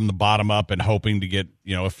building from the bottom up and hoping to get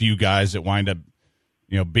a few guys that wind up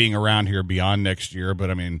being around here beyond next year.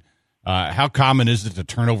 But I mean, how common is it to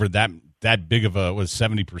turn over that big of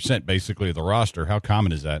 70% basically of the roster? How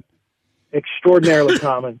common is that? Extraordinarily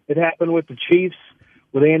common. It happened with the Chiefs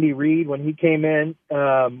with Andy Reid when he came in.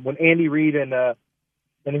 When Andy Reid and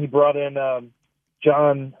he brought in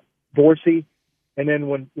John Dorsey, and then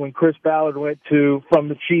when Chris Ballard went from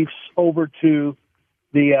the Chiefs over to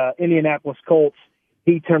the Indianapolis Colts,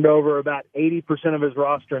 he turned over about 80% of his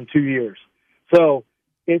roster in 2 years. So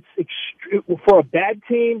it's for a bad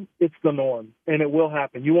team, it's the norm, and it will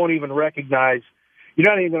happen. You won't even recognize. You're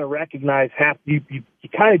not even going to recognize half. You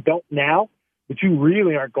kind of don't now, but you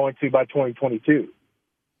really aren't going to by 2022.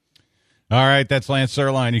 All right, that's Lance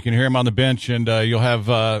Zierlein. You can hear him on the bench, and you'll have,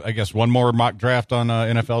 I guess, one more mock draft on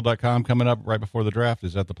NFL.com coming up right before the draft.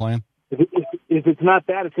 Is that the plan? If it's not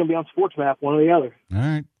that, it's going to be on SportsMap, one or the other. All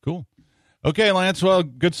right, cool. Okay, Lance, well,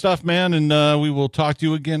 good stuff, man, and we will talk to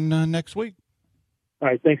you again next week. All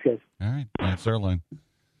right, thanks, guys. All right, Lance Zierlein.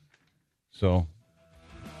 So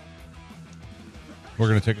we're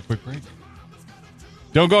going to take a quick break.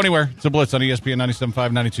 Don't go anywhere. It's a Blitz on ESPN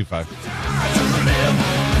 97.5, 92.5.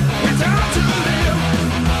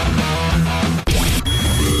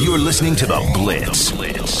 You're listening to The Blitz.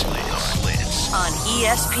 On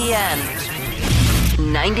ESPN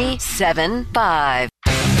 97.5.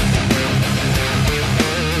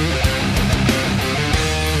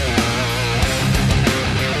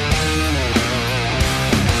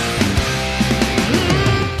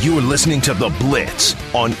 You are listening to The Blitz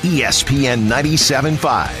on ESPN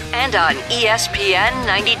 97.5. And on ESPN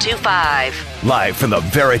 92.5. Live from the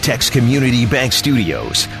Veritex Community Bank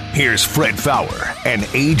Studios, here's Fred Faour and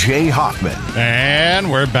A.J. Hoffman.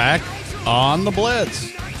 And we're back on The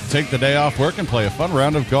Blitz. Take the day off work and play a fun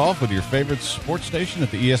round of golf with your favorite sports station at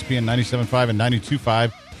the ESPN 97.5 and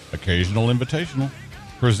 92.5 Occasional Invitational.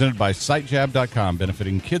 Presented by SiteJab.com,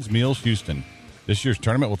 benefiting Kids Meals Houston. This year's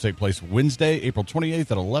tournament will take place Wednesday, April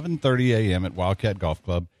 28th at 11:30 a.m. at Wildcat Golf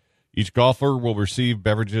Club. Each golfer will receive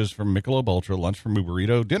beverages from Michelob Ultra, lunch from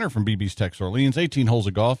Uberito, dinner from BB's Tex Orleans, 18 holes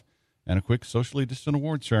of golf, and a quick socially distant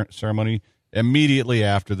award ceremony immediately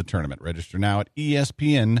after the tournament. Register now at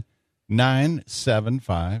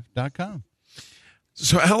ESPN975.com.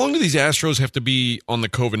 So how long do these Astros have to be on the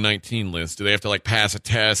COVID-19 list? Do they have to pass a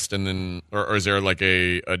test and then, or is there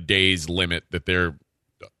a day's limit that they're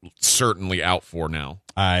certainly out for now?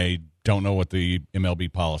 I don't know what the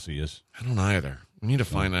MLB policy is. I don't either. We need to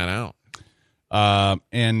find that out.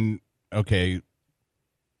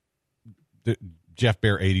 Jeff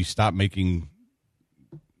Bear 80, stop making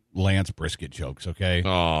Lance Brisket jokes, okay?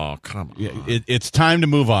 Oh, come on. It's time to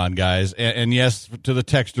move on, guys. And yes, to the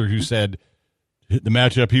texter who said the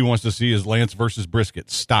matchup he wants to see is Lance versus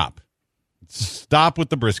Brisket. Stop with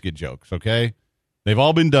the Brisket jokes, okay? They've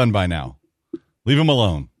all been done by now. Leave them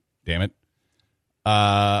alone. Damn it.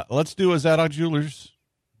 Let's do a Zadok Jewelers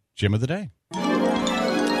Gem of the Day.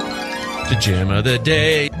 The gem of the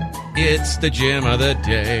day. It's the gem of the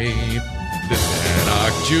day. The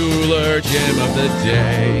Zadok Jeweler Gem of the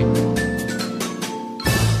Day.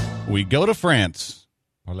 We go to France.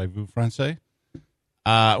 Parlez-vous français?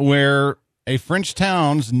 Where a French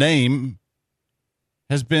town's name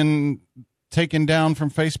has been taken down from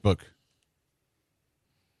Facebook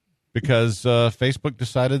because Facebook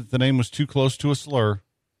decided that the name was too close to a slur.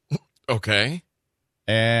 Okay.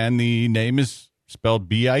 And the name is spelled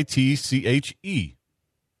B-I-T-C-H-E.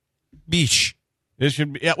 Biche. It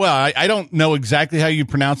should be. Yeah, well, I don't know exactly how you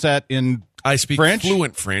pronounce that in I speak French.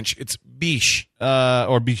 Fluent French. It's biche.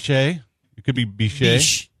 Or bichet. It could be bichet.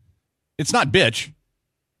 Biche. It's not bitch.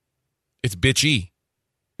 It's bitchy.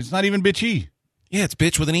 It's not even bitchy. Yeah, it's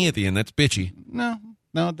bitch with an E at the end. That's bitchy. No,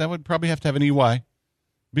 that would probably have to have an EY.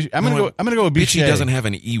 I'm gonna go with bitchy. bichet. Doesn't have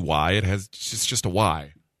an EY. It's just a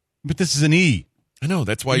Y. But this is an E. I know.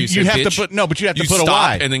 That's why you said have bitch. to put but you have to put stop a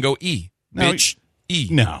Y and then go E. No, bitch. E.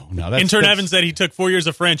 No. Intern Evans said he took 4 years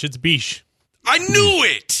of French. It's biche. I knew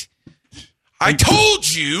it. I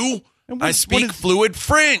told you. I speak fluid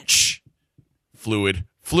French.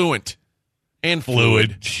 Fluent, and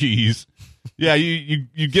fluid. Jeez. Yeah,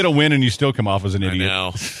 you get a win and you still come off as an idiot. I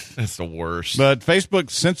know. That's the worst. But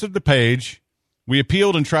Facebook censored the page. We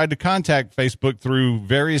appealed and tried to contact Facebook through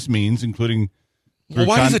various means, including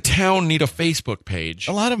why does a town need a Facebook page?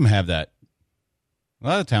 A lot of them have that. A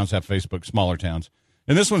lot of towns have Facebook, smaller towns.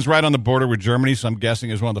 And this one's right on the border with Germany, so I'm guessing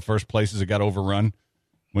it was one of the first places that got overrun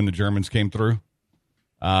when the Germans came through,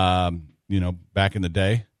 back in the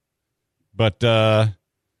day. But the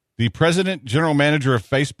president, general manager of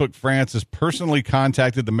Facebook France has personally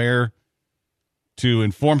contacted the mayor to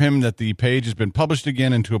inform him that the page has been published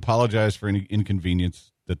again and to apologize for any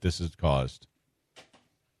inconvenience that this has caused.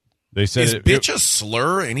 They said is bitch a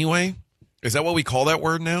slur anyway? Is that what we call that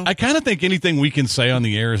word now? I kind of think anything we can say on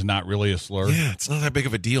the air is not really a slur. Yeah, it's not that big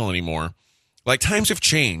of a deal anymore. Times have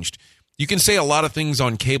changed. You can say a lot of things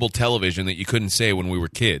on cable television that you couldn't say when we were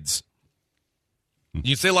kids.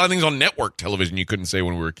 You say a lot of things on network television you couldn't say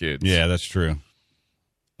when we were kids. Yeah, that's true.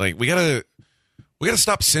 We gotta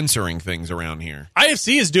stop censoring things around here.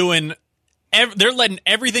 IFC is doing. They're letting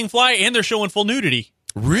everything fly, and they're showing full nudity.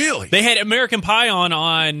 Really? They had American Pie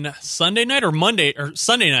on Sunday night or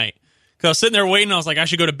Sunday night. Because I was sitting there waiting, I was like, I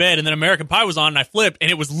should go to bed, and then American Pie was on, and I flipped,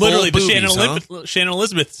 and it was literally the Shannon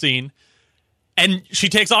Elizabeth scene. And she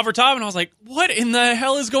takes off her top, and I was like, what in the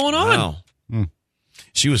hell is going on? Wow.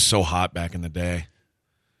 She was so hot back in the day.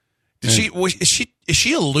 Is she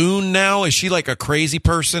a loon now? Is she like a crazy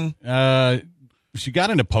person? She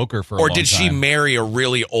got into poker for a long time. Or did she marry a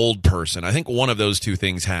really old person? I think one of those two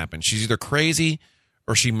things happened. She's either crazy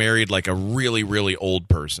or she married like a really, really old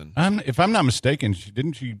person. If I'm not mistaken,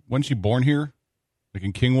 wasn't she born here? Like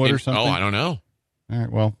in Kingwood or something? Oh, I don't know. All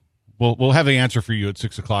right, well, we'll have the answer for you at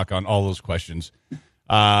 6 o'clock on all those questions.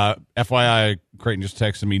 FYI, Creighton just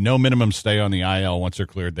texted me, no minimum stay on the IL. Once they're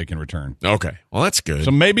cleared, they can return. Okay. Well, that's good.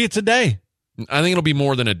 So maybe it's a day. I think it'll be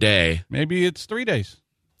more than a day. Maybe it's 3 days.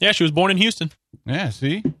 Yeah, she was born in Houston. Yeah,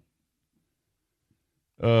 see?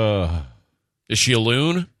 Is she a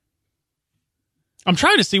loon? I'm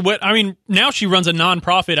trying to see now she runs a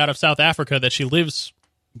nonprofit out of South Africa that she lives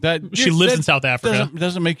in South Africa.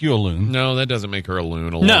 Doesn't make you a loon. No, that doesn't make her a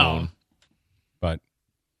loon alone. No. But,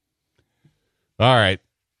 all right.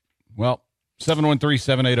 Well,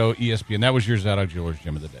 713-780-ESPN. That was your Zadok Jewelers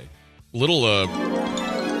Gem of the Day.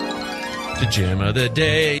 The gem of the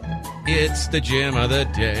day. It's the gem of the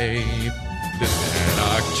day. The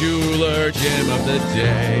Zadok Jeweler Gem of the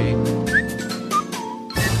Day.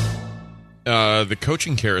 The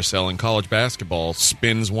coaching carousel in college basketball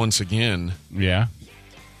spins once again. Yeah.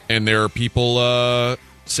 And there are people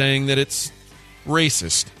saying that it's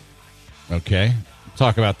racist. Okay.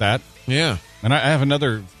 Talk about that. Yeah. And I have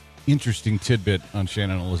another interesting tidbit on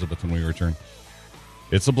Shannon Elizabeth when we return.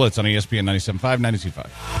 It's the Blitz on ESPN 97.5, 92.5.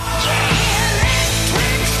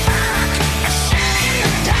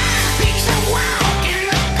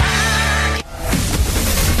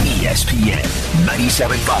 ESPN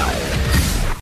 97.5.